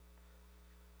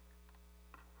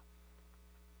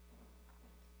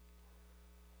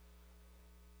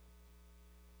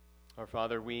Our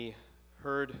Father, we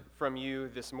heard from you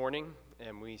this morning,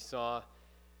 and we saw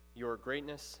your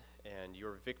greatness and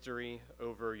your victory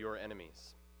over your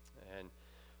enemies. And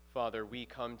Father, we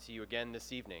come to you again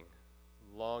this evening,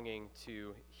 longing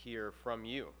to hear from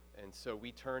you. And so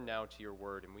we turn now to your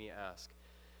word, and we ask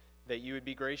that you would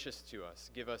be gracious to us.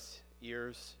 Give us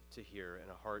ears to hear and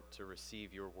a heart to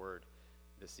receive your word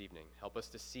this evening. Help us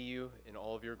to see you in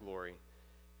all of your glory,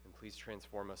 and please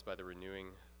transform us by the renewing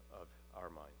of our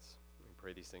minds. We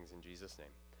pray these things in Jesus' name.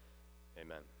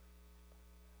 Amen.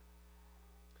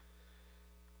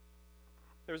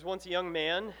 There was once a young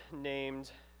man named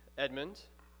Edmund.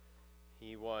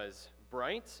 He was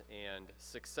bright and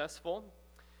successful.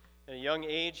 At a young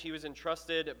age, he was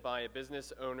entrusted by a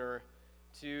business owner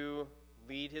to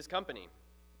lead his company.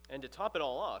 And to top it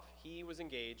all off, he was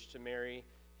engaged to marry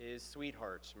his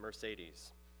sweetheart,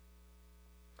 Mercedes.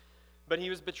 But he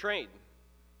was betrayed.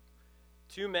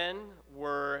 Two men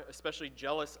were especially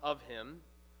jealous of him,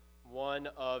 one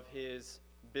of his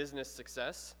business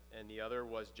success, and the other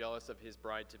was jealous of his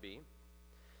bride-to-be.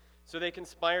 So they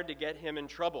conspired to get him in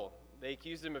trouble. They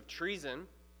accused him of treason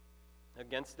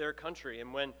against their country.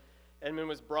 And when Edmund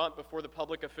was brought before the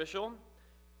public official,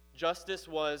 justice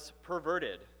was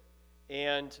perverted,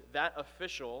 and that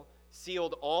official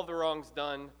sealed all the wrongs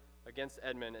done against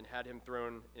Edmund and had him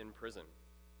thrown in prison.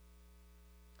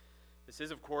 This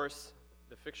is, of course,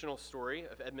 the fictional story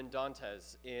of Edmond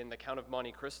Dantes in The Count of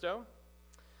Monte Cristo.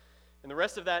 And the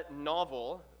rest of that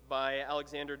novel by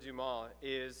Alexander Dumas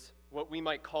is what we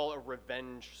might call a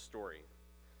revenge story.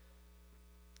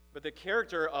 But the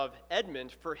character of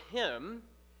Edmund, for him,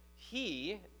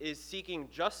 he is seeking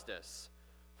justice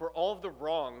for all of the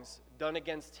wrongs done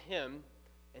against him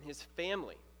and his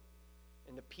family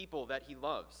and the people that he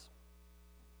loves.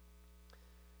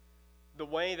 The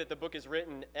way that the book is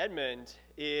written, Edmund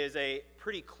is a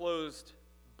pretty closed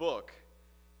book,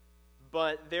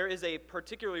 but there is a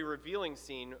particularly revealing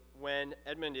scene when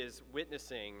Edmund is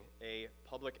witnessing a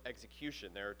public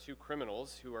execution. There are two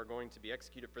criminals who are going to be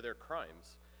executed for their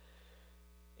crimes.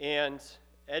 And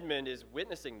Edmund is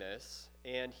witnessing this,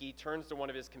 and he turns to one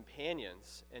of his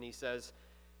companions, and he says,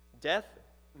 "Death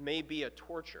may be a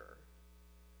torture,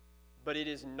 but it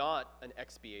is not an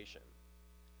expiation."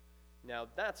 Now,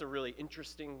 that's a really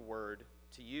interesting word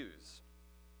to use,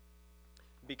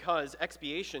 because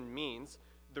expiation means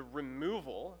the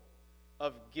removal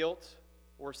of guilt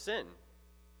or sin.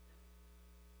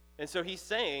 And so he's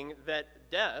saying that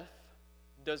death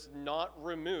does not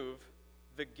remove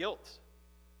the guilt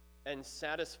and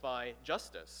satisfy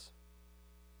justice.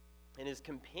 And his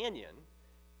companion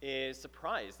is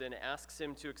surprised and asks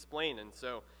him to explain. And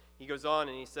so he goes on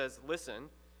and he says, "Listen,"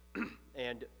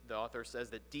 and the author says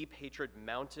that deep hatred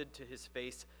mounted to his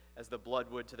face as the blood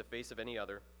would to the face of any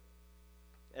other.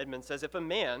 Edmund says, "If a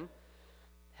man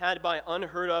had by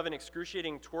unheard of and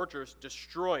excruciating tortures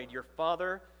destroyed your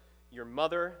father, your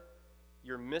mother,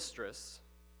 your mistress,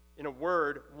 in a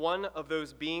word, one of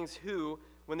those beings who,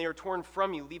 when they are torn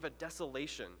from you, leave a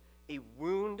desolation, a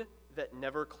wound that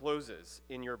never closes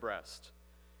in your breast,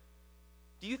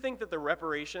 do you think that the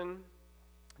reparation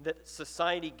that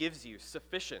society gives you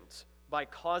sufficient by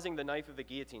causing the knife of the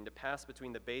guillotine to pass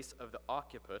between the base of the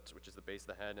occiput, which is the base of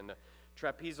the head, and the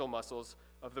trapezial muscles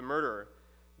of the murderer,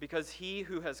 because he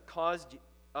who has caused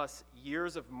us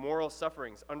years of moral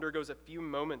sufferings undergoes a few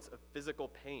moments of physical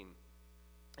pain?"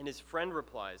 And his friend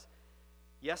replies,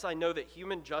 "Yes, I know that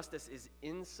human justice is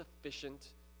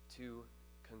insufficient to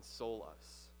console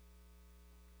us.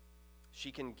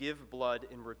 She can give blood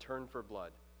in return for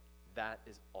blood. That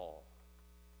is all."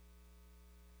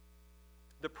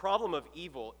 The problem of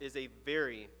evil is a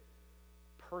very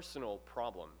personal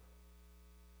problem.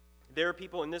 There are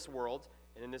people in this world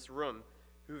and in this room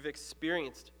who've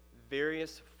experienced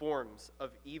various forms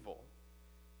of evil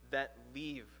that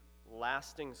leave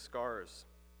lasting scars,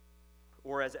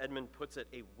 or as Edmund puts it,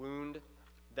 a wound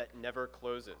that never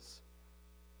closes.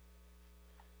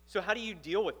 So how do you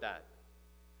deal with that?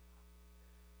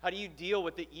 How do you deal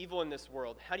with the evil in this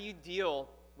world? How do you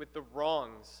deal with the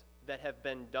wrongs that have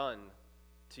been done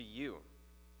to you?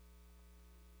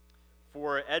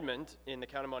 For Edmund, in The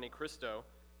Count of Monte Cristo,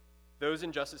 those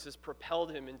injustices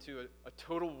propelled him into a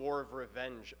total war of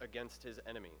revenge against his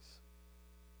enemies.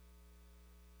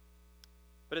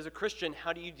 But as a Christian,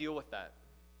 how do you deal with that?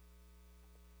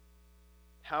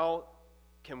 How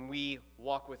can we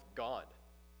walk with God,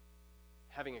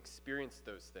 having experienced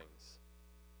those things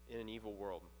in an evil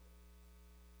world?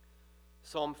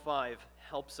 Psalm 5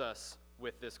 helps us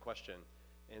with this question.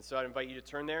 And so I'd invite you to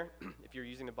turn there. If you're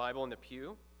using the Bible in the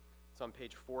pew, it's on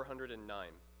page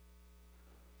 409.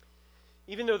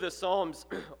 Even though the Psalms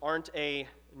aren't a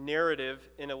narrative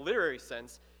in a literary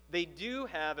sense, they do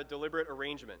have a deliberate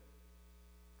arrangement.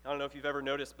 I don't know if you've ever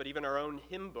noticed, but even our own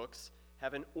hymn books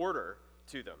have an order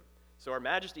to them. So our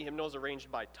Majesty hymnal is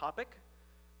arranged by topic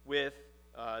with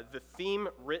the theme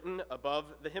written above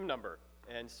the hymn number.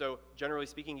 And so, generally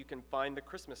speaking, you can find the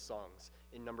Christmas songs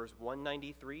in numbers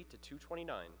 193 to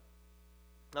 229.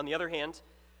 On the other hand,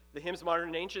 the hymns modern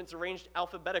and ancient is arranged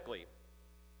alphabetically.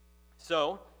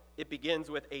 So, it begins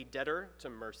with a debtor to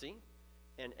mercy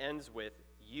and ends with,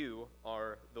 you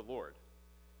are the Lord.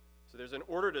 So there's an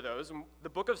order to those. The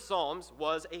book of Psalms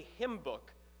was a hymn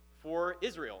book for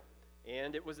Israel,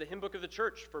 and it was the hymn book of the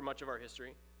church for much of our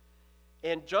history.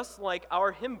 And just like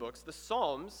our hymn books, the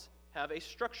Psalms have a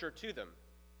structure to them.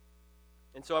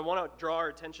 And so I want to draw our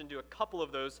attention to a couple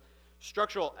of those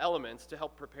structural elements to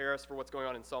help prepare us for what's going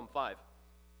on in Psalm 5.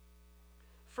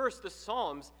 First, the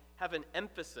Psalms have an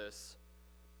emphasis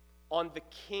on the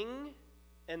king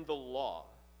and the law,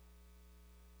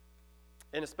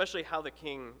 and especially how the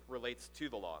king relates to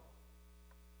the law.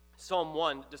 Psalm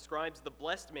 1 describes the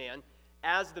blessed man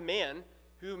as the man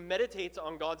who meditates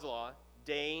on God's law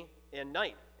day and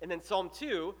night. And then Psalm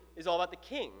 2 is all about the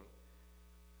king,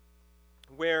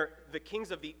 where the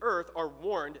kings of the earth are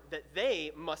warned that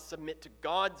they must submit to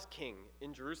God's king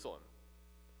in Jerusalem.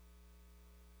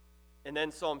 And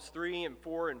then Psalms 3 and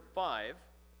 4 and 5,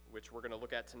 which we're going to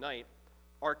look at tonight,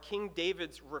 are King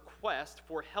David's request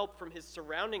for help from his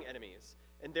surrounding enemies.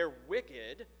 And they're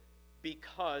wicked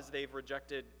because they've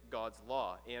rejected God's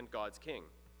law and God's king.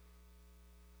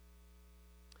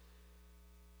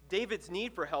 David's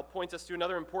need for help points us to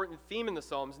another important theme in the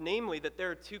Psalms, namely that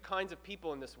there are two kinds of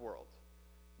people in this world,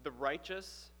 the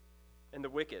righteous and the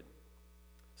wicked.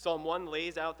 Psalm 1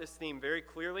 lays out this theme very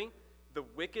clearly. The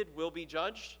wicked will be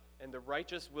judged and the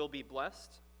righteous will be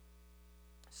blessed.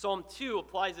 Psalm 2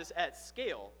 applies this at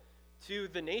scale to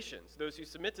the nations. Those who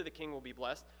submit to the king will be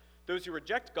blessed. Those who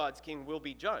reject God's king will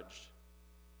be judged.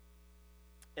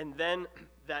 And then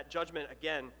that judgment,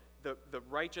 again, the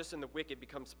righteous and the wicked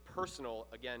becomes personal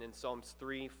again in Psalms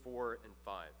 3, 4, and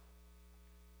 5.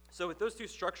 So with those two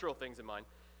structural things in mind,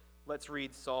 let's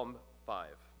read Psalm 5.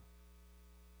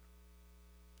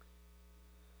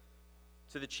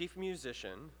 To the chief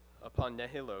musician upon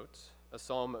Nehilot, a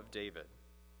psalm of David.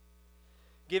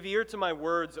 Give ear to my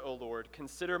words, O Lord,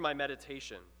 consider my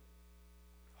meditation.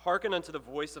 Hearken unto the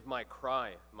voice of my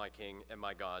cry, my King and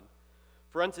my God,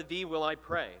 for unto thee will I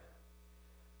pray.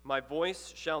 My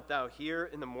voice shalt thou hear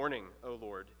in the morning, O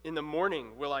Lord. In the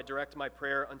morning will I direct my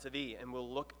prayer unto thee, and will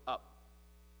look up.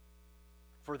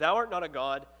 For thou art not a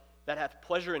God that hath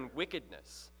pleasure in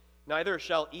wickedness, neither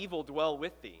shall evil dwell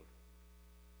with thee.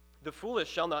 The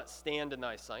foolish shall not stand in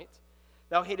thy sight.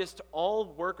 Thou hatest all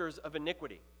workers of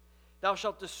iniquity. Thou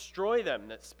shalt destroy them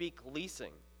that speak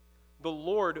leasing. The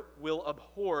Lord will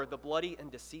abhor the bloody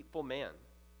and deceitful man.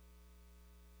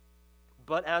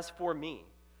 But as for me,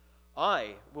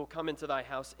 I will come into thy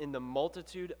house in the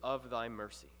multitude of thy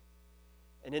mercy,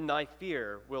 and in thy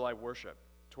fear will I worship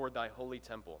toward thy holy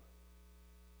temple.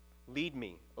 Lead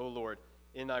me, O Lord,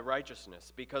 in thy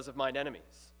righteousness because of mine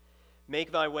enemies.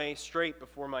 Make thy way straight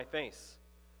before my face.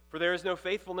 For there is no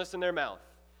faithfulness in their mouth.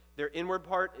 Their inward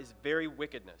part is very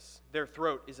wickedness. Their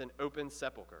throat is an open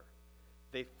sepulchre.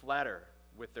 They flatter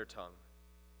with their tongue.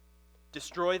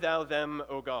 Destroy thou them,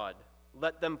 O God.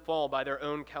 Let them fall by their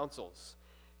own counsels.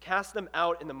 Cast them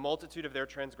out in the multitude of their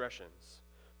transgressions,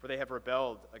 for they have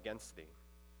rebelled against thee.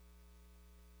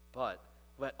 But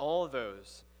let all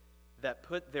those that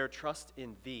put their trust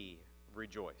in thee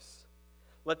rejoice.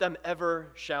 Let them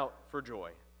ever shout for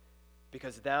joy,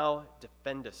 because thou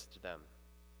defendest them.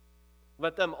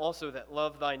 Let them also that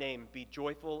love thy name be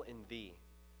joyful in thee.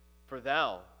 For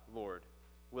thou, Lord,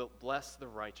 wilt bless the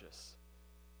righteous.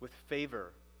 With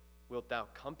favor wilt thou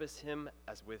compass him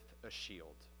as with a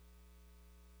shield.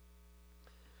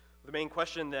 The main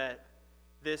question that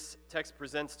this text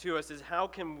presents to us is, how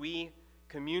can we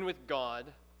commune with God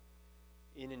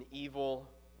in an evil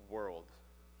world?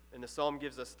 And the psalm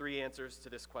gives us three answers to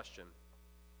this question.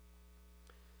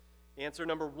 Answer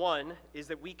number one is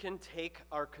that we can take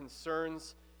our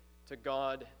concerns to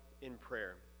God in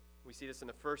prayer. We see this in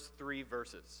the first three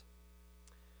verses.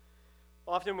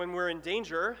 Often when we're in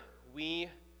danger, we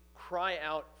cry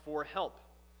out for help.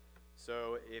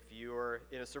 So if you're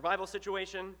in a survival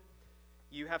situation,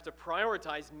 you have to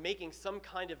prioritize making some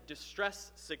kind of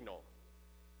distress signal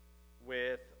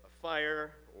with a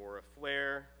fire or a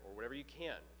flare or whatever you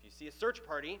can. If you see a search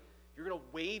party, you're going to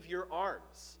wave your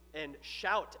arms and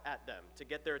shout at them to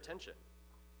get their attention.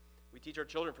 We teach our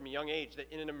children from a young age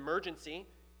that in an emergency,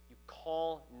 you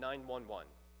call 911.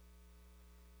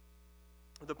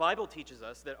 The Bible teaches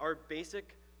us that our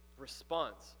basic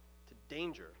response to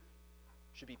danger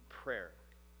should be prayer.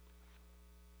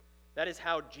 That is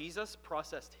how Jesus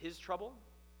processed his trouble,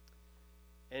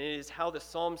 and it is how the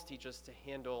Psalms teach us to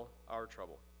handle our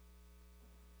trouble.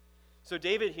 So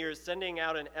David here is sending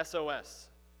out an SOS,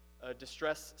 a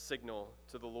distress signal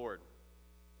to the Lord.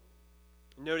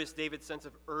 Notice David's sense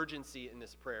of urgency in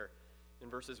this prayer. In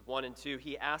verses 1 and 2,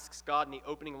 he asks God in the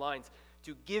opening lines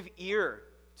to give ear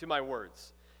to my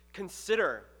words,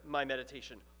 consider my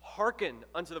meditation, hearken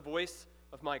unto the voice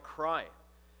of my cry.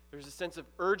 There's a sense of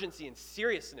urgency and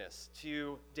seriousness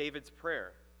to David's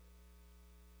prayer.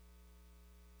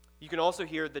 You can also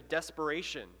hear the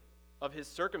desperation of his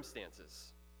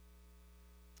circumstances.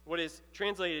 What is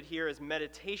translated here as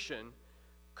meditation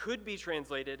could be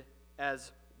translated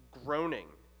as groaning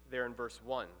there in verse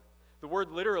 1. The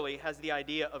word literally has the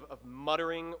idea of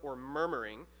muttering or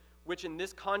murmuring, which in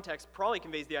this context probably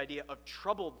conveys the idea of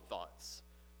troubled thoughts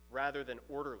rather than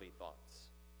orderly thoughts.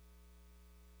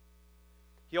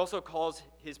 He also calls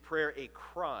his prayer a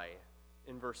cry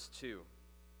in verse 2.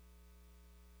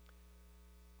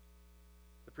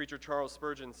 The preacher Charles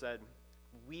Spurgeon said,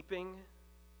 "Weeping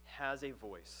has a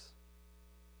voice,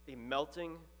 a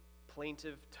melting,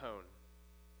 plaintive tone,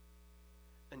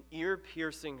 an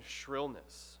ear-piercing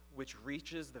shrillness which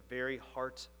reaches the very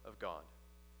heart of God.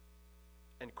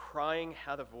 And crying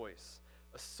hath a voice,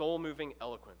 a soul-moving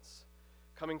eloquence.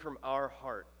 Coming from our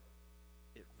heart,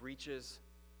 it reaches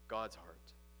God's heart."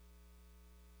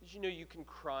 Did you know you can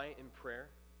cry in prayer?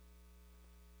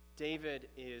 David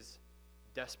is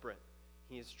desperate.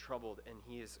 He is troubled, and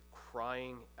he is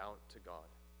crying out to God.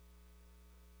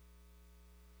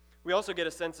 We also get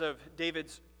a sense of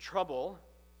David's trouble,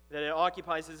 that it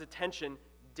occupies his attention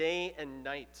day and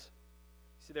night.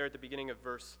 See there at the beginning of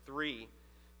verse 3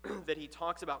 that he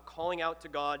talks about calling out to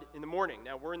God in the morning.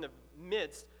 Now, we're in the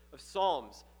midst of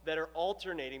Psalms that are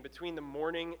alternating between the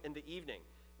morning and the evening.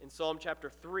 In Psalm chapter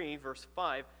 3, verse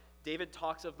 5, David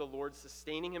talks of the Lord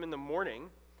sustaining him in the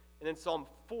morning. And then Psalm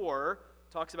 4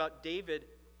 talks about David,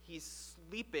 he's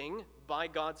sleeping by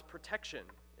God's protection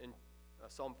in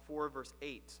Psalm 4, verse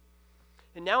 8.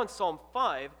 And now in Psalm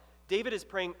 5, David is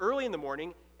praying early in the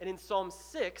morning, and in Psalm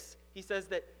 6, he says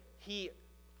that he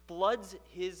floods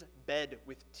his bed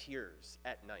with tears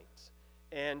at night.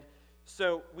 And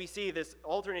so we see this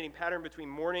alternating pattern between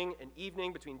morning and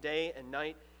evening, between day and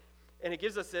night, and it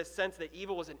gives us this sense that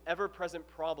evil was an ever-present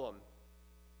problem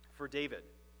for David.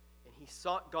 And he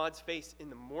sought God's face in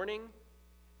the morning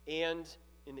and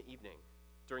in the evening,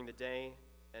 during the day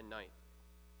and night.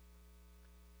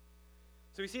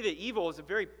 So we see that evil is a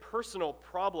very personal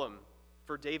problem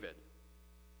for David.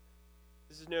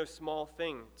 This is no small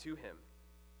thing to him.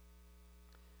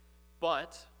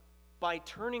 But by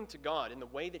turning to God in the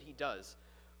way that he does,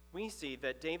 we see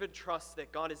that David trusts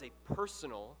that God is a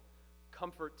personal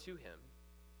comfort to him,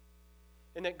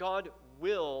 and that God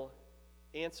will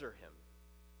answer him.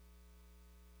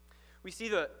 We see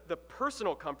the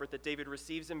personal comfort that David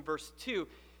receives in verse 2.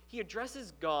 He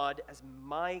addresses God as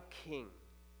my king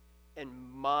and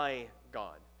my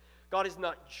God. God is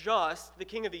not just the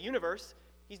king of the universe.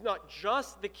 He's not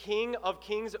just the king of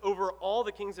kings over all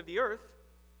the kings of the earth,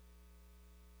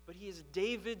 but he is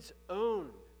David's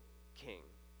own king.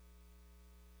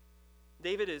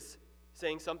 David is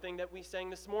saying something that we sang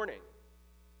this morning.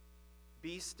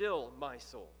 Be still, my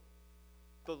soul.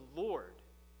 The Lord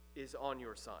is on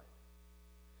your side.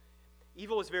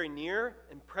 Evil is very near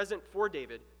and present for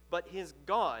David, but his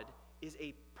God is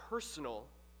a personal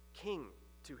king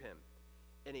to him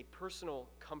and a personal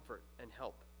comfort and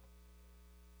help.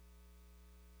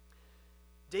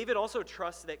 David also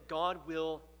trusts that God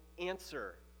will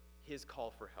answer his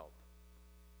call for help.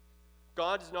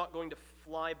 God is not going to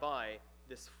fly by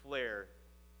this flare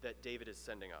that David is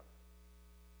sending up.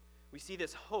 We see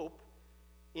this hope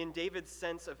in David's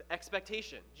sense of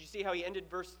expectation. Did you see how he ended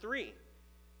verse 3?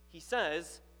 He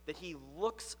says that he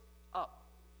looks up.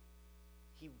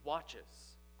 He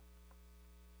watches.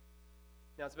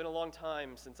 Now, it's been a long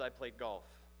time since I played golf,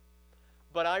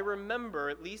 but I remember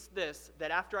at least this, that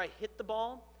after I hit the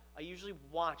ball, I usually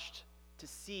watched to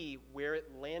see where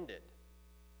it landed.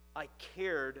 I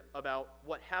cared about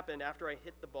what happened after I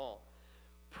hit the ball.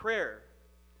 Prayer,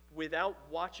 without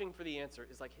watching for the answer,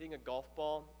 is like hitting a golf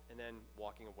ball and then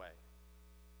walking away.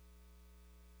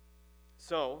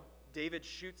 So, David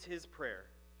shoots his prayer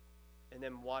and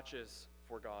then watches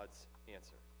for God's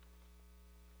answer.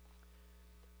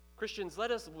 Christians, let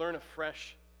us learn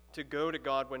afresh to go to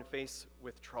God when faced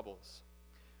with troubles.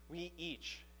 We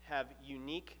each have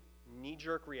unique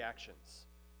knee-jerk reactions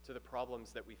to the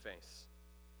problems that we face.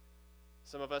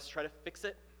 Some of us try to fix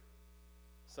it.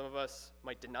 Some of us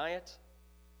might deny it.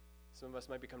 Some of us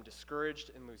might become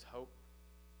discouraged and lose hope.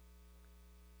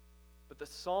 But the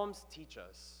Psalms teach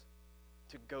us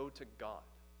to go to God.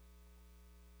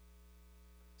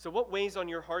 So what weighs on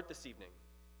your heart this evening?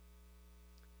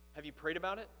 Have you prayed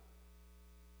about it?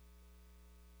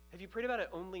 Have you prayed about it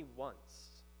only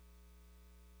once?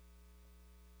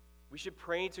 We should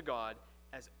pray to God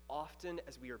as often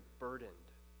as we are burdened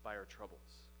by our troubles.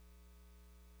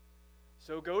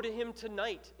 So go to him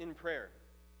tonight in prayer.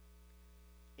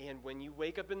 And when you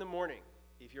wake up in the morning,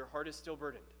 if your heart is still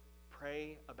burdened,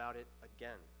 pray about it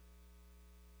again.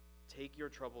 Take your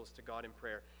troubles to God in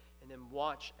prayer, and then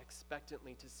watch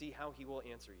expectantly to see how he will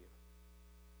answer you.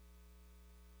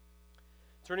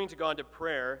 Turning to God to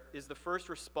prayer is the first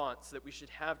response that we should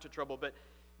have to trouble. But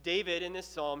David, in this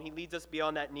psalm, he leads us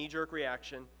beyond that knee-jerk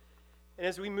reaction. And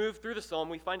as we move through the psalm,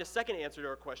 we find a second answer to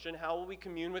our question: how will we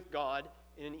commune with God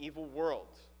in an evil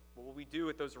world? What will we do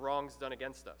with those wrongs done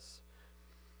against us?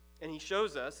 And he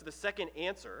shows us the second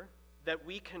answer, that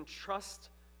we can trust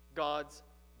God's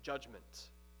judgment.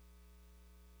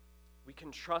 We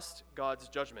can trust God's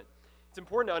judgment. It's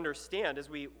important to understand as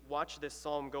we watch this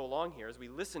psalm go along here, as we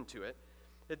listen to it,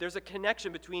 that there's a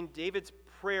connection between David's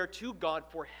prayer to God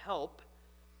for help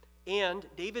and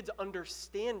David's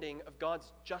understanding of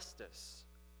God's justice.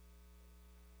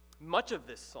 Much of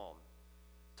this psalm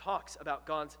talks about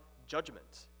God's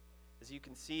judgment, as you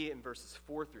can see in verses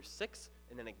 4 through 6,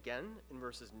 and then again in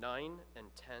verses 9 and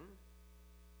 10.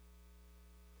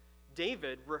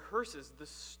 David rehearses the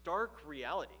stark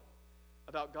reality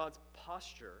about God's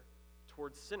posture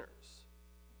towards sinners.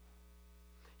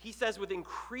 He says with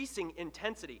increasing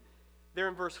intensity, there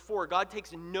in verse 4, God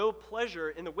takes no pleasure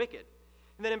in the wicked.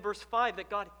 And then in verse 5, that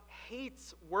God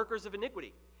hates workers of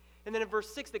iniquity. And then in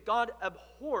verse 6, that God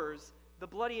abhors the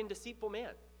bloody and deceitful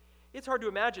man. It's hard to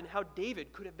imagine how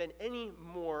David could have been any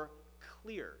more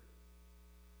clear.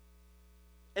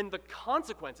 And the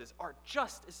consequences are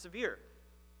just as severe.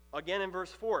 Again in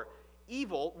verse 4,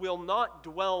 evil will not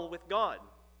dwell with God.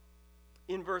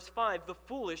 In verse 5, the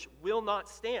foolish will not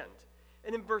stand.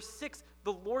 And in verse 6,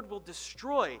 the Lord will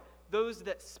destroy those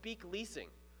that speak leasing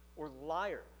or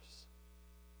liars.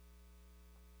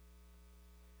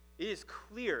 It is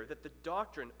clear that the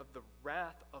doctrine of the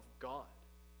wrath of God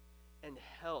and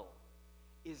hell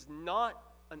is not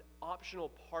an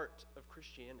optional part of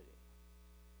Christianity.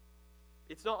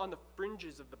 It's not on the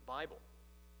fringes of the Bible.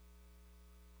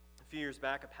 A few years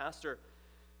back, a pastor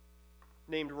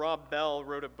named Rob Bell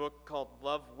wrote a book called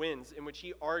Love Wins, in which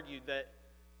he argued that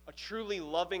a truly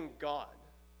loving God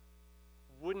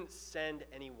wouldn't send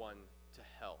anyone to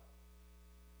hell.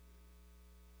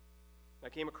 I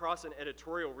came across an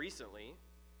editorial recently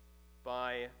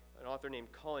by an author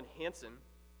named Colin Hansen,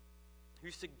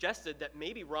 who suggested that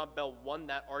maybe Rob Bell won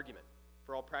that argument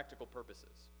for all practical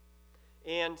purposes.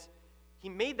 And he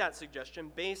made that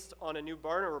suggestion based on a new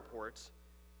Barna report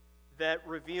that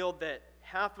revealed that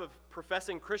half of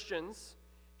professing Christians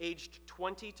aged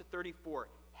 20 to 34,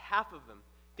 half of them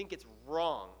think it's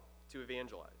wrong to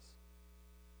evangelize.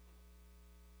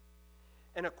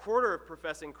 And a quarter of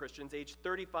professing Christians aged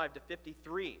 35 to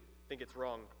 53 think it's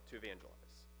wrong to evangelize.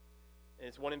 And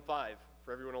it's 1 in 5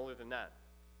 for everyone older than that.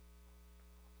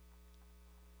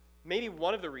 Maybe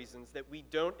one of the reasons that we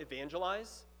don't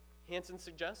evangelize, Hansen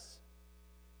suggests,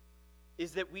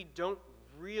 is that we don't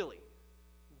really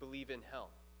believe in hell.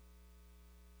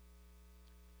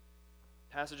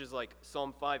 Passages like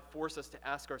Psalm 5 force us to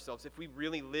ask ourselves if we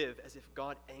really live as if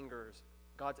God's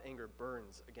anger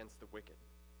burns against the wicked.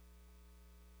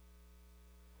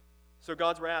 So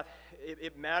God's wrath,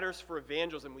 it matters for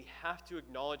evangelism. We have to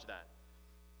acknowledge that.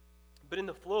 But in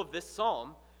the flow of this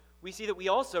psalm, we see that we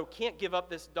also can't give up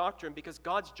this doctrine because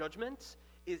God's judgment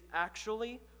is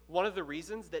actually one of the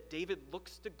reasons that David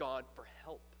looks to God for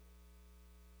help.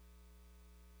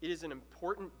 It is an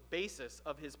important basis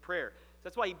of his prayer.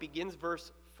 That's why he begins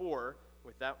verse 4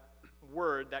 with that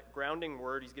word, that grounding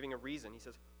word. He's giving a reason. He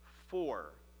says,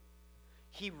 for.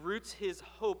 He roots his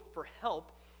hope for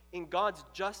help in God's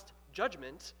just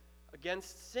judgment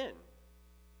against sin.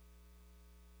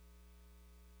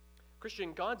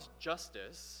 Christian, God's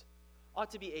justice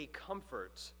ought to be a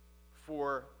comfort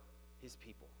for his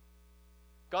people.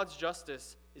 God's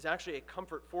justice is actually a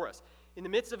comfort for us. In the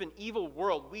midst of an evil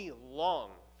world, we long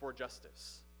for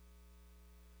justice.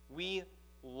 We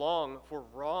long for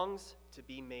wrongs to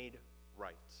be made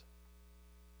right.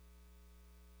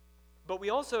 But we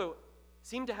also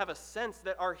seem to have a sense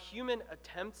that our human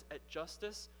attempts at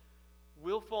justice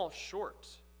will fall short.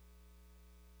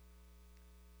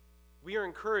 We are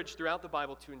encouraged throughout the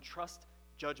Bible to entrust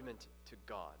judgment to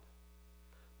God.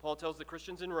 Paul tells the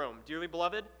Christians in Rome, "Dearly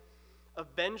beloved,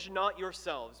 avenge not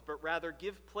yourselves, but rather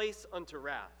give place unto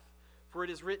wrath. For it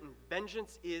is written,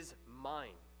 vengeance is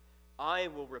mine. I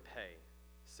will repay,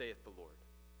 saith the Lord."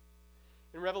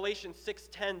 In Revelation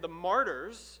 6:10, the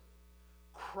martyrs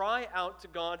cry out to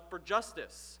God for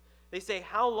justice. They say,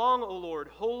 "How long, O Lord,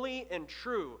 holy and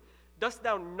true, dost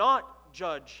thou not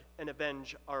judge and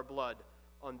avenge our blood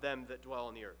on them that dwell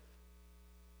on the earth?"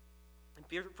 And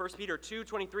 1 Peter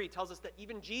 2:23 tells us that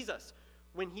even Jesus,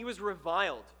 when he was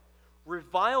reviled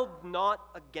not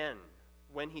again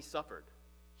when he suffered.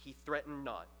 He threatened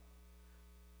not,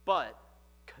 but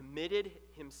committed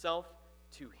himself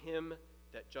to him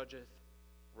that judgeth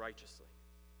righteously.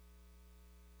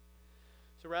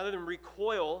 So rather than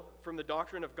recoil from the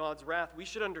doctrine of God's wrath, we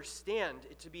should understand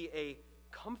it to be a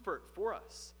comfort for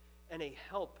us and a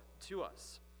help to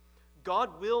us.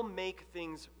 God will make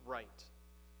things right,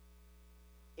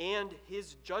 and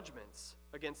his judgments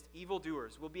against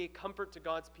evildoers will be a comfort to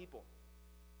God's people.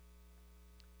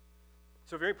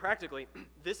 So very practically,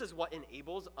 this is what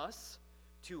enables us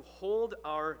to hold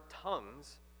our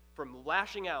tongues from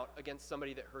lashing out against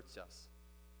somebody that hurts us.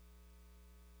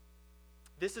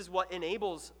 This is what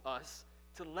enables us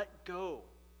to let go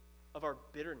of our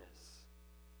bitterness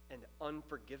and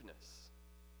unforgiveness.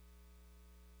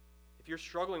 If you're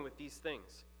struggling with these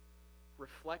things,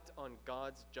 reflect on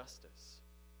God's justice.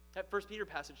 That 1 Peter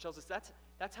passage tells us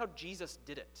that's how Jesus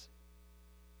did it.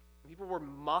 When people were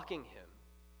mocking him,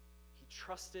 he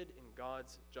trusted in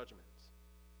God's judgment.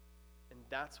 And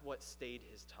that's what stayed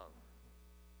his tongue.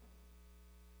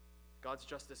 God's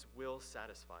justice will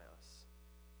satisfy us.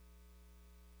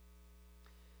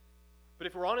 But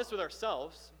if we're honest with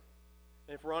ourselves,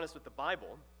 and if we're honest with the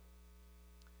Bible,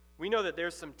 we know that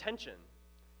there's some tension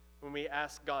when we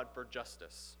ask God for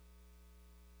justice.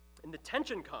 And the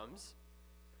tension comes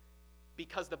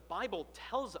because the Bible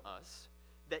tells us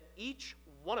that each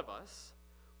one of us,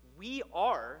 we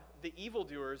are the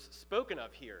evildoers spoken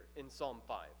of here in Psalm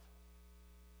 5.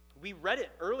 We read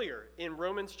it earlier in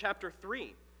Romans chapter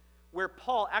 3, where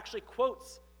Paul actually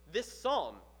quotes this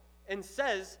psalm and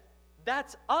says,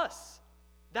 that's us.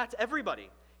 That's everybody.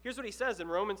 Here's what he says in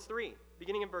Romans 3,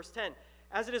 beginning in verse 10.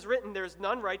 "As it is written, there is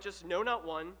none righteous, no, not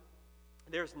one.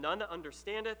 There is none that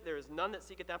understandeth. There is none that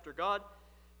seeketh after God.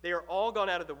 They are all gone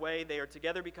out of the way. They are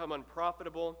together become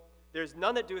unprofitable. There is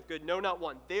none that doeth good, no, not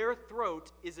one. Their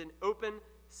throat is an open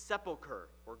sepulchre,"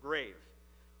 or grave.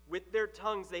 "With their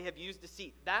tongues they have used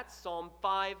deceit." That's Psalm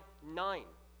 5:9.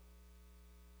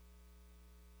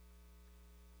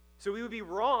 So we would be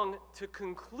wrong to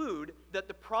conclude that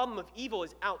the problem of evil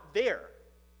is out there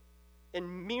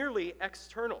and merely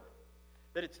external,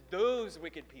 that it's those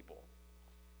wicked people.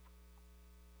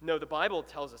 No, the Bible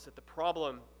tells us that the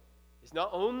problem is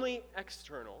not only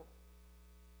external,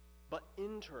 but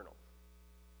internal.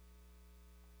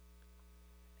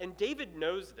 And David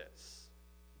knows this.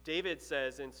 David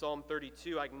says in Psalm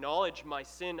 32, "I acknowledge my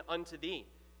sin unto thee,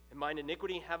 and mine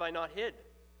iniquity have I not hid.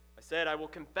 I said, I will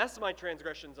confess my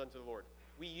transgressions unto the Lord."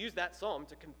 We use that psalm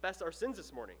to confess our sins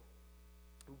this morning.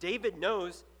 David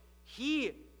knows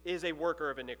he is a worker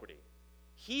of iniquity.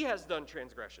 He has done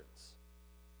transgressions.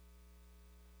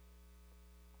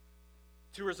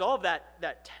 To resolve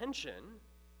that tension,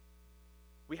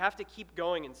 we have to keep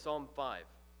going in Psalm 5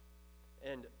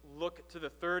 and look to the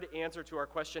third answer to our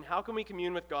question, how can we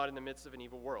commune with God in the midst of an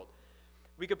evil world?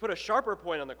 We could put a sharper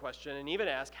point on the question and even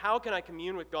ask, how can I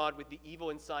commune with God with the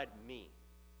evil inside me?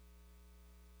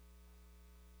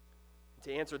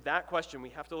 To answer that question, we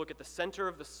have to look at the center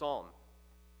of the psalm.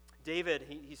 David,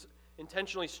 he's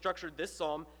intentionally structured this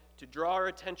psalm to draw our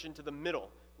attention to the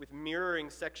middle with mirroring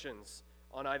sections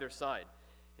on either side.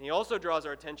 And he also draws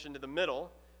our attention to the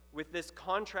middle with this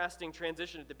contrasting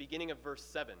transition at the beginning of verse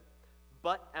 7.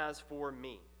 "But as for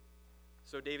me."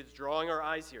 So David's drawing our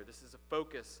eyes here. This is a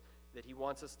focus that he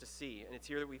wants us to see. And it's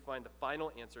here that we find the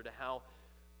final answer to how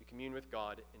we commune with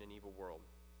God in an evil world.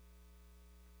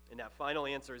 And that final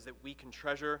answer is that we can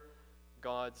treasure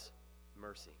God's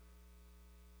mercy.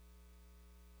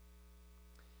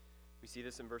 We see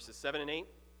this in verses 7 and 8,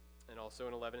 and also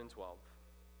in 11 and 12.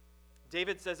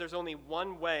 David says there's only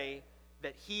one way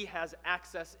that he has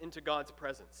access into God's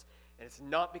presence, and it's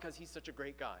not because he's such a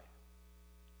great guy.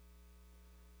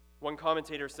 One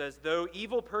commentator says, though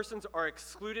evil persons are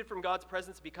excluded from God's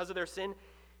presence because of their sin,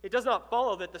 it does not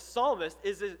follow that the psalmist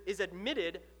is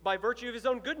admitted by virtue of his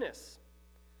own goodness.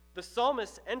 The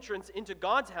psalmist's entrance into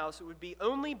God's house would be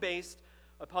only based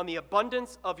upon the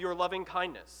abundance of your loving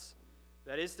kindness.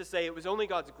 That is to say, it was only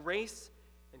God's grace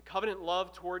and covenant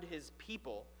love toward his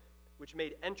people which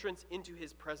made entrance into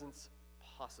his presence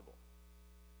possible.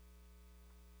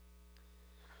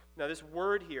 Now, this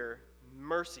word here,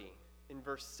 mercy, in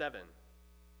verse 7,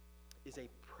 is a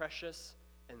precious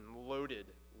and loaded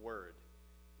word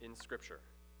in Scripture.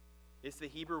 It's the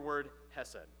Hebrew word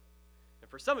hesed. And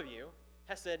for some of you,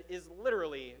 hesed is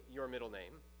literally your middle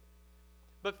name.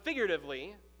 But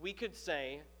figuratively, we could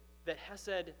say that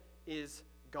hesed is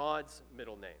God's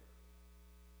middle name.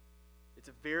 It's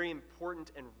a very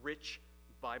important and rich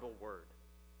Bible word.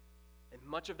 And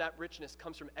much of that richness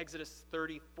comes from Exodus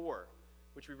 34,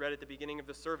 which we read at the beginning of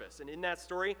the service. And in that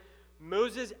story,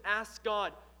 Moses asked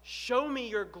God, "Show me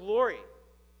your glory."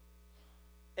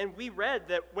 And we read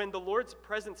that when the Lord's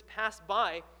presence passed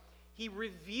by, he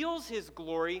reveals his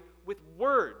glory with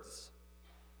words.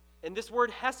 And this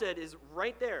word hesed is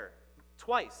right there,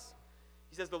 twice.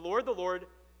 He says, the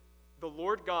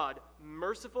Lord God,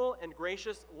 merciful and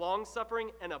gracious,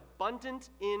 long-suffering and abundant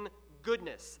in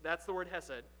goodness. That's the word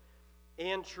hesed.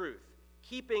 And truth.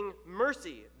 Keeping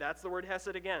mercy. That's the word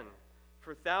hesed again.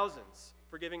 For thousands.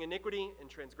 Forgiving iniquity and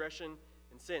transgression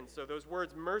and sin. So those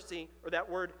words mercy, or that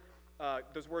word,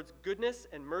 those words goodness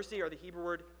and mercy are the Hebrew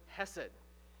word hesed.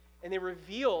 And they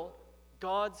reveal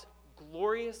God's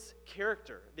glorious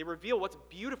character. They reveal what's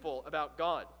beautiful about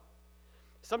God.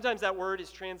 Sometimes that word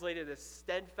is translated as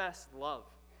steadfast love.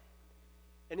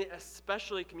 And it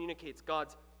especially communicates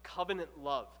God's covenant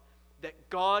love, that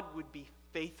God would be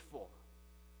faithful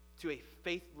to a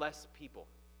faithless people.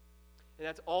 And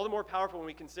that's all the more powerful when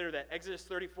we consider that Exodus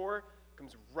 34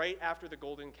 comes right after the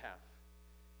golden calf.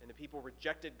 And the people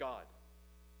rejected God.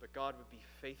 But God would be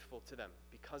faithful to them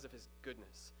because of his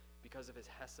goodness, because of his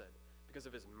hesed, because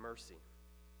of his mercy.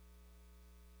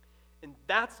 And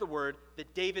that's the word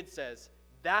that David says,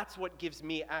 that's what gives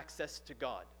me access to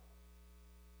God.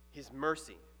 His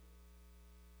mercy.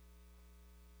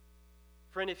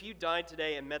 Friend, if you died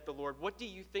today and met the Lord, what do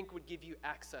you think would give you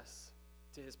access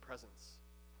to his presence?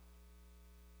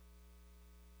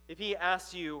 If he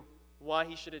asked you why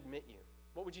he should admit you,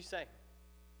 what would you say?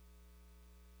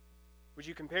 Would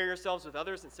you compare yourselves with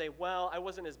others and say, well, I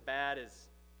wasn't as bad as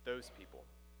those people?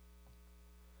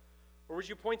 Or would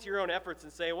you point to your own efforts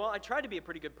and say, well, I tried to be a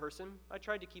pretty good person. I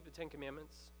tried to keep the 10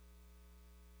 Commandments.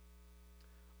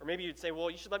 Or maybe you'd say,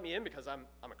 well, you should let me in because I'm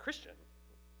a Christian.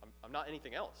 I'm not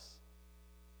anything else.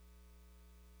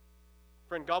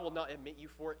 Friend, God will not admit you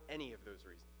for any of those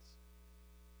reasons.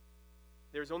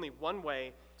 There's only one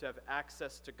way to have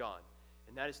access to God,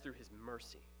 and that is through his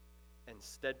mercy and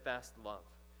steadfast love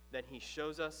that he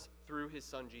shows us through his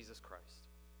Son, Jesus Christ.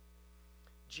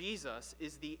 Jesus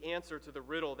is the answer to the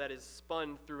riddle that is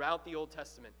spun throughout the Old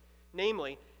Testament.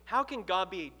 Namely, how can God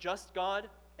be a just God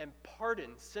and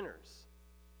pardon sinners?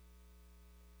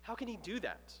 How can he do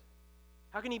that?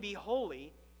 How can he be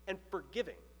holy and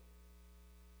forgiving?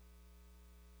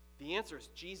 The answer is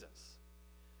Jesus.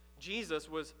 Jesus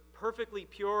was perfectly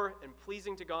pure and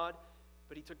pleasing to God,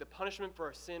 but he took the punishment for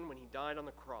our sin when he died on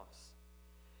the cross.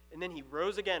 And then he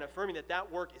rose again, affirming that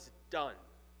that work is done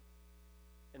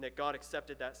and that God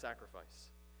accepted that sacrifice.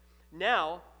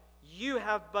 Now, you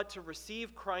have but to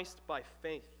receive Christ by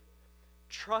faith.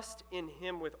 Trust in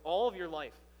him with all of your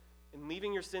life and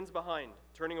leaving your sins behind,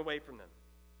 turning away from them.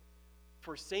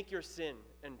 Forsake your sin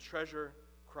and treasure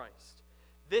Christ.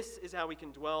 This is how we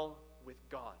can dwell with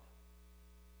God.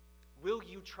 Will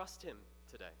you trust him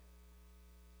today?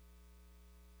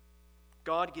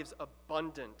 God gives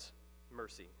abundant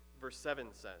mercy. Verse 7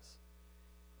 says,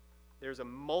 there's a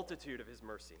multitude of his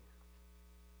mercy.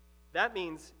 That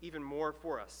means even more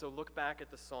for us. So look back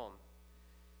at the psalm.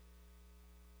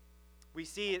 We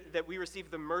see that we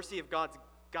receive the mercy of God's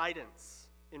guidance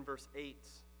in verse 8.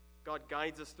 God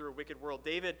guides us through a wicked world.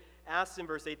 David asks in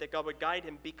verse 8 that God would guide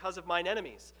him because of mine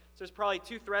enemies. So there's probably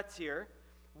two threats here.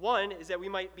 One is that we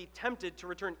might be tempted to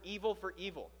return evil for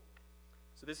evil.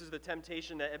 So this is the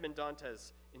temptation that Edmond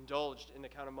Dantes indulged in the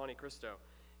Count of Monte Cristo.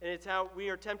 And it's how we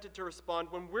are tempted to respond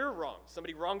when we're wrong.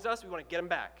 Somebody wrongs us, we want to get them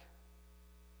back.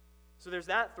 So there's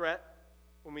that threat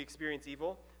when we experience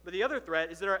evil. But the other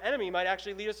threat is that our enemy might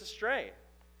actually lead us astray.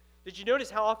 Did you notice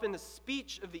how often the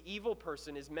speech of the evil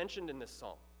person is mentioned in this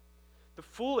psalm? The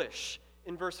foolish,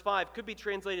 in verse 5, could be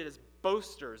translated as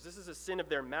boasters. This is a sin of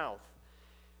their mouth.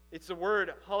 It's the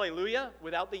word hallelujah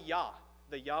without the Yah,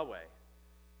 the Yahweh.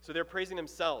 So they're praising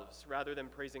themselves rather than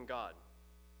praising God.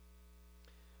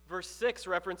 Verse 6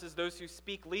 references those who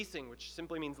speak leasing, which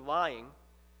simply means lying.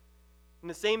 And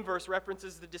the same verse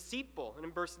references the deceitful. And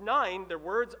in verse 9, their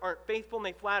words aren't faithful and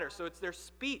they flatter. So it's their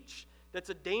speech that's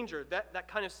a danger. That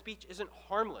kind of speech isn't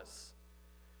harmless.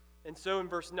 And so in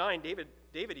verse 9, David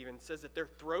even says that their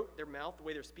throat, their mouth, the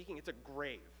way they're speaking, it's a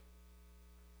grave.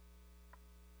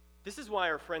 This is why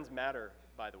our friends matter,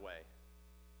 by the way.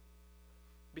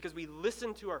 because we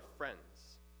listen to our friends,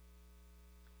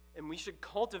 and we should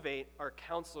cultivate our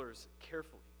counselors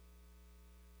carefully.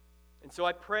 And so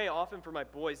I pray often for my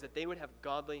boys that they would have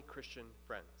godly Christian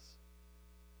friends.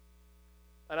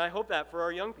 And I hope that for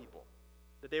our young people,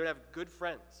 that they would have good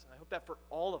friends. I hope that for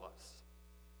all of us.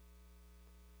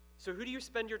 So who do you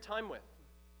spend your time with?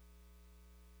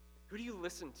 Who do you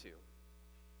listen to?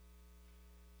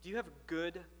 Do you have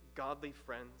good, godly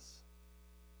friends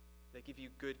that give you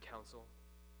good counsel?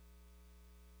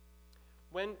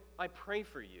 When I pray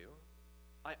for you,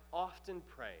 I often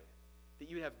pray that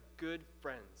you would have good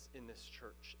friends in this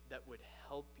church that would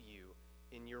help you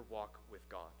in your walk with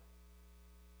God.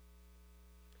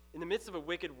 In the midst of a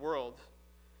wicked world,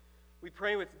 we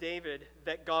pray with David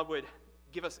that God would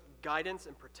give us guidance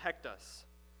and protect us.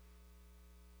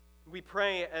 We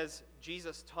pray, as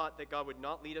Jesus taught, that God would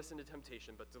not lead us into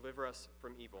temptation, but deliver us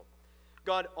from evil.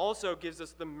 God also gives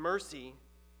us the mercy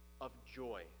of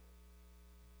joy.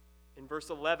 In verse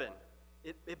 11,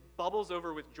 it bubbles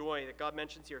over with joy that God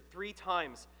mentions here 3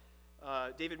 times.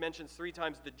 David mentions 3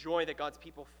 times the joy that God's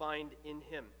people find in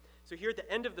him. So here at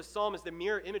the end of the psalm is the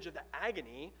mirror image of the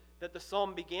agony that the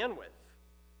psalm began with.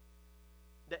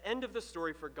 The end of the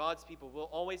story for God's people will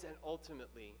always and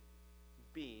ultimately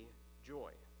be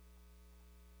joy.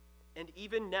 And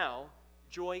even now,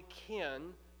 joy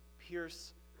can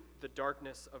pierce the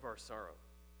darkness of our sorrow.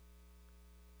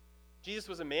 Jesus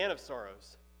was a man of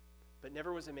sorrows, but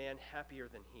never was a man happier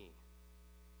than he.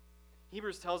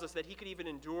 Hebrews tells us that he could even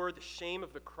endure the shame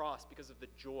of the cross because of the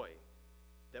joy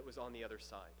that was on the other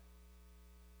side.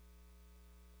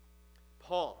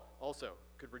 Paul also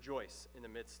could rejoice in the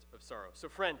midst of sorrow. So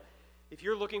friend, if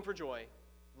you're looking for joy,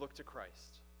 look to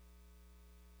Christ.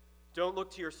 Don't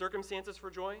look to your circumstances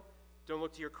for joy. Don't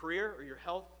look to your career or your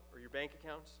health or your bank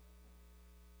accounts.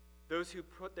 Those who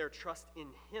put their trust in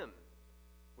him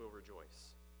will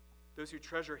rejoice. Those who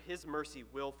treasure his mercy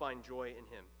will find joy in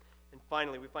him. And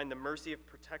finally, we find the mercy of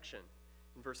protection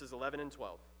in verses 11 and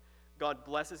 12. God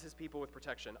blesses his people with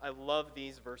protection. I love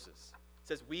these verses. It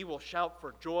says, "We will shout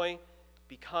for joy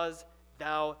because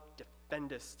thou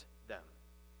defendest them."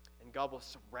 And God will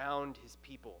surround his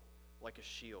people like a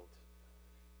shield.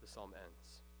 The psalm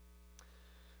ends.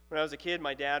 When I was a kid,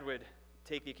 my dad would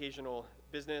take the occasional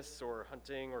business or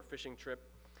hunting or fishing trip.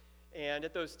 And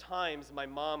at those times, my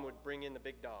mom would bring in the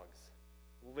big dogs.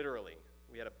 Literally,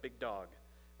 we had a big dog,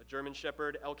 a German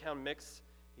Shepherd Elkhound mix.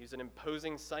 He was an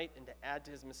imposing sight, and to add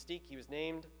to his mystique, he was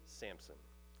named Samson.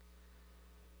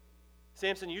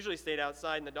 Samson usually stayed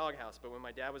outside in the doghouse, but when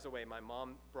my dad was away, my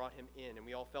mom brought him in, and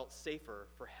we all felt safer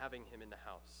for having him in the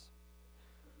house.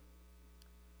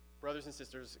 Brothers and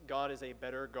sisters, God is a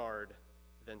better guard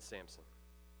than Samson.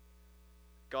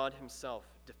 God himself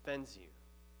defends you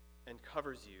and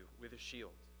covers you with a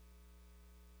shield.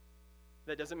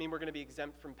 That doesn't mean we're going to be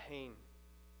exempt from pain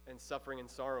and suffering and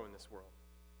sorrow in this world.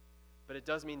 But it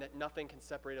does mean that nothing can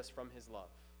separate us from his love,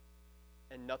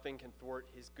 and nothing can thwart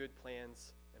his good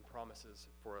plans and promises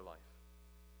for our life.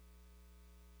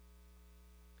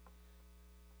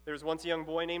 There was once a young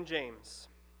boy named James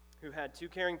who had 2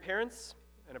 caring parents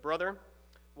and a brother.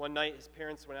 One night, his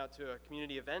parents went out to a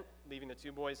community event, leaving the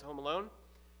 2 boys home alone.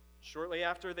 Shortly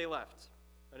after they left,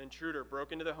 an intruder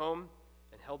broke into the home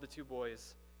and held the 2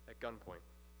 boys at gunpoint.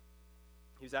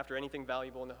 He was after anything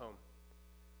valuable in the home.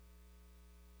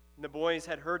 And the boys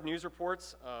had heard news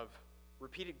reports of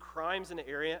repeated crimes in the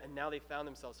area, and now they found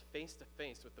themselves face to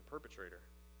face with the perpetrator.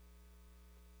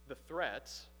 The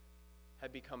threat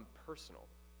had become personal.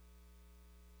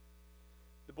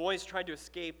 The boys tried to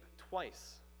escape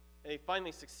twice. They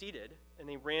finally succeeded, and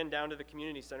they ran down to the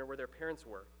community center where their parents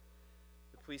were.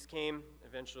 The police came.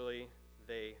 Eventually,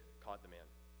 they caught the man.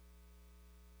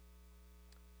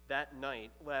 That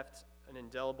night left an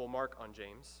indelible mark on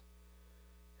James,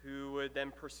 who would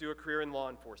then pursue a career in law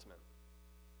enforcement.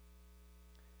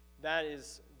 That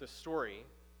is the story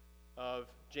of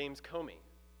James Comey,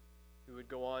 who would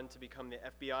go on to become the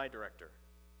FBI director.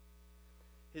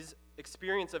 His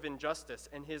experience of injustice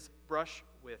and his brush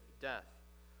with death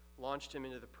launched him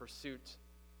into the pursuit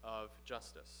of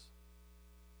justice.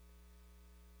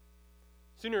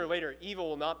 Sooner or later, evil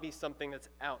will not be something that's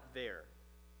out there,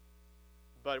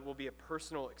 but it will be a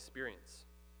personal experience.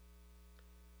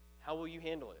 How will you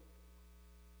handle it?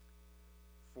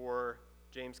 For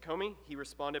James Comey, he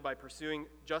responded by pursuing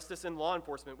justice in law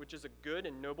enforcement, which is a good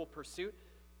and noble pursuit,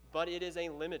 but it is a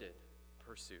limited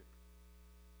pursuit.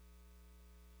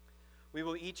 We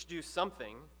will each do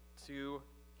something to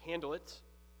handle it,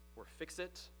 or fix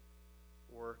it,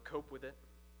 or cope with it.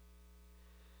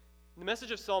 The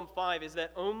message of Psalm 5 is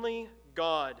that only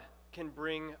God can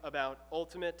bring about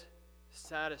ultimate,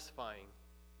 satisfying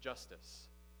justice.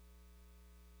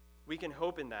 We can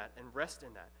hope in that and rest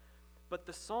in that. But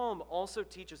the psalm also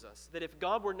teaches us that if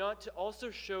God were not to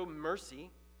also show mercy,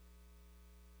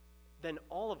 then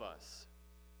all of us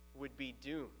would be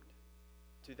doomed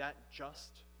to that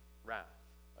just wrath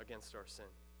against our sin.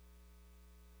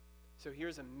 So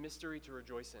here's a mystery to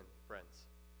rejoice in, friends.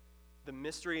 The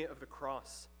mystery of the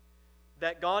cross.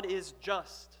 That God is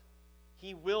just.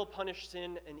 He will punish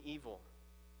sin and evil.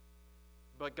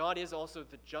 But God is also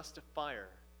the justifier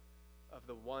of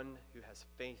the one who has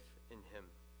faith in him.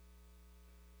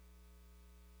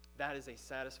 That is a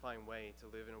satisfying way to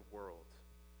live in a world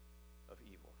of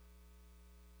evil.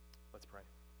 Let's pray.